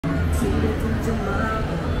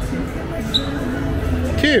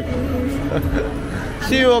Keep.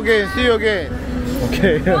 See you again. See you again.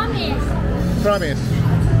 Okay. Promise. Promise.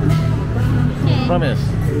 Okay. Promise.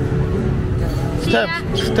 Step.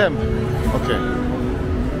 See ya. Step. Okay.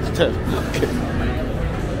 Step. Okay.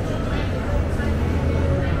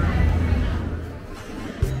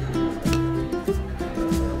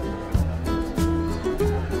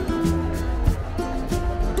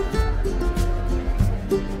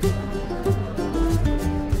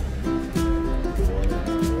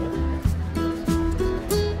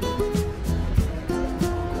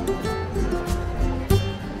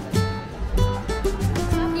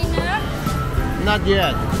 Not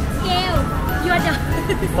yet. Gail, you're the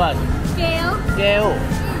What? Gail. Gail.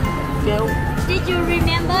 Gail. Did you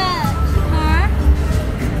remember her?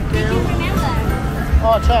 Did you remember?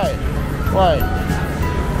 Oh, Chai. Why?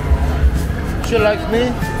 She likes me?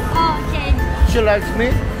 Oh, okay. She likes me?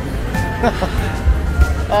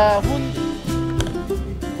 Hun.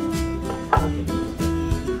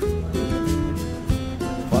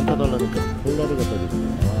 반타 달라니까 콜라를 갖다 주네.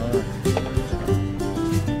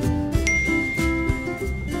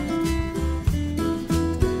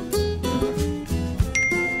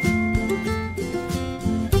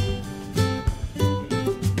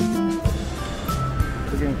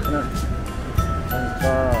 크긴 크네. 반타.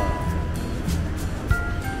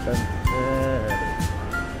 짠.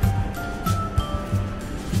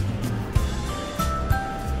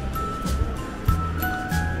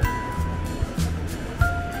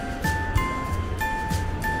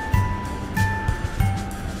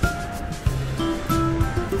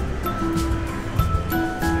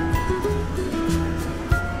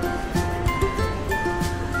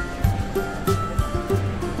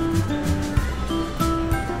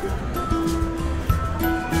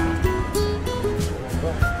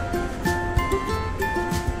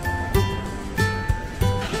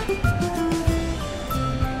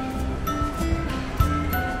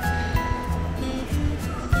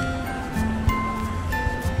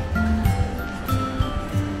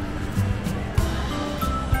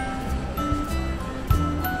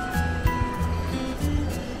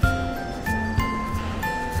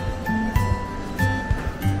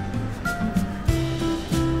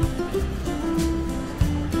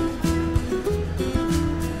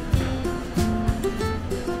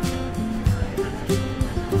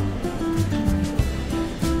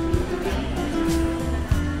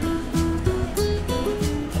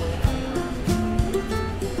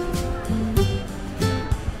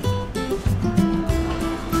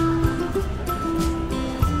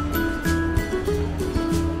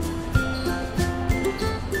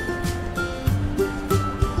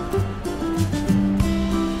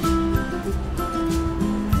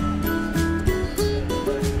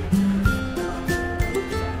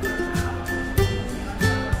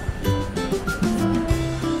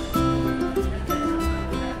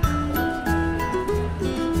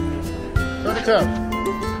 Come.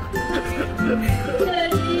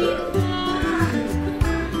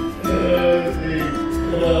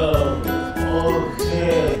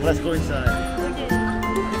 Okay. Let's go inside.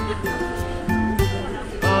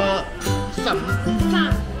 Sam.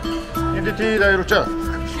 Identity director.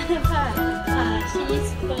 She's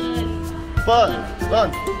fun. Fun.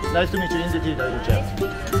 Nice to meet you, Identity director.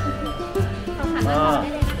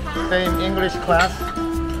 Same English class.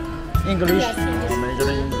 English. Yes, yes. Major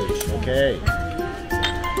in English. Okay.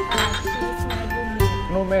 She's my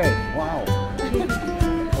roommate. Roommate. Wow.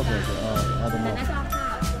 Okay. I don't know. แล้วก็ค่ะ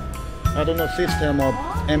I don't know system of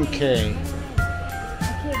MK. โ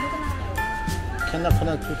อเคไม่เป็นไร Can I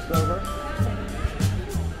connect to server?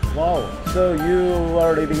 Wow. So you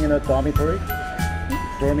are living in a dormitory?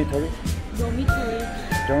 Dormitory? dormitory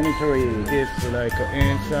Dormitory is like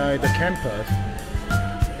inside the campus,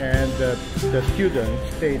 and the students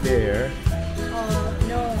stay there.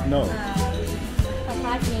 no No.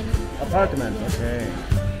 apartment Apartment. Okay.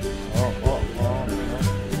 Oh.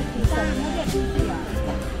 จ้างไม่เด็กมีเสือ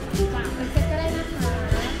จ้างเป็นเซ็ตก็ได้นะคะ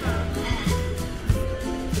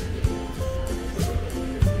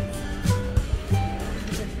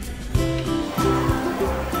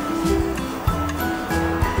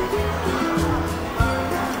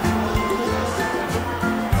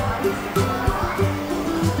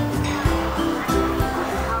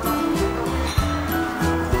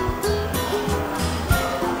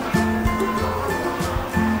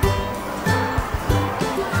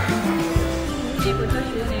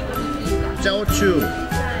Jiaochu.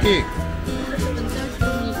 Pig. เป็นเจ้า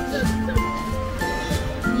ชู้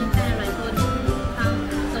มีแฟนหลายคนท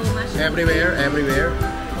ำโซมัช Everywhere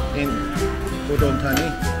in Udon Thani.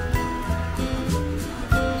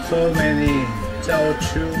 So many เจ้า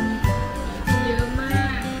ชู้ เยอะมา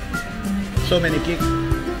ก So many gigs. 8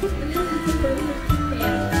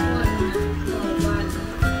 คนต่อวัน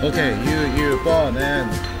Okay, you born and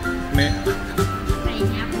me. ใส่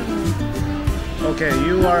ยับเลย Okay,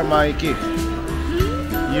 you are my gig.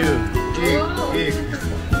 You gig.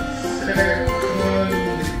 Second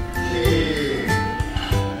gig.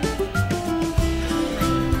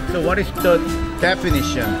 So what is the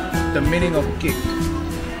definition? The meaning of gig?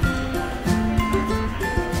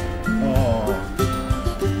 Oh,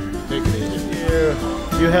 take it easy.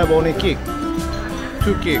 You have only gig.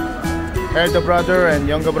 2 gig. Elder brother and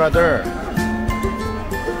younger brother.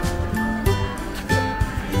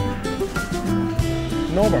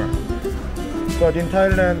 Normal. But in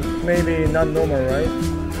Thailand, maybe not normal, right?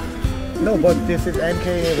 No, but this is MK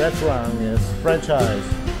restaurant, yes, franchise.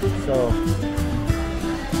 So,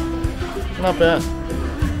 not bad.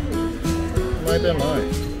 Mine.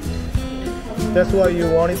 That's why you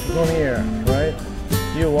wanted to come here, right?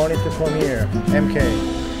 You wanted to come here, MK.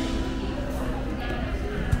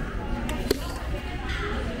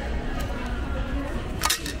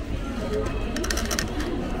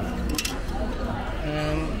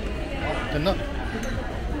 됐나?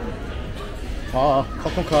 아,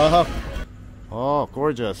 커튼컵. Oh,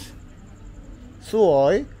 gorgeous.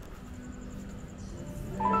 수어이.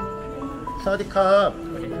 사디캅.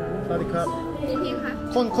 พี่พิมพ์ค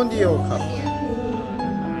ะ 콘디오 컵.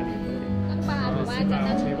 ป้าบอกว่าจะ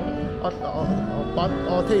นั่ง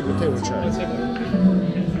테이블 차이.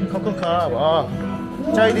 커튼컵. 아,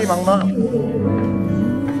 짜이리 막마.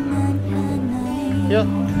 야.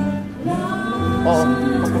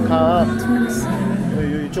 커튼컵.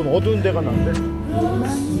 여기 좀 어두운 데가 난데.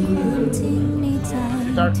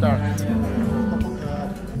 짤짤.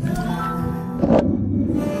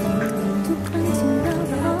ทุกครั้งที่เราพ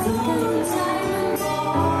บกัน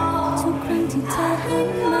ทุกครั้งที่เธอหัน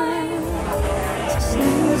มาจะฉั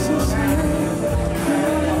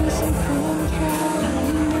น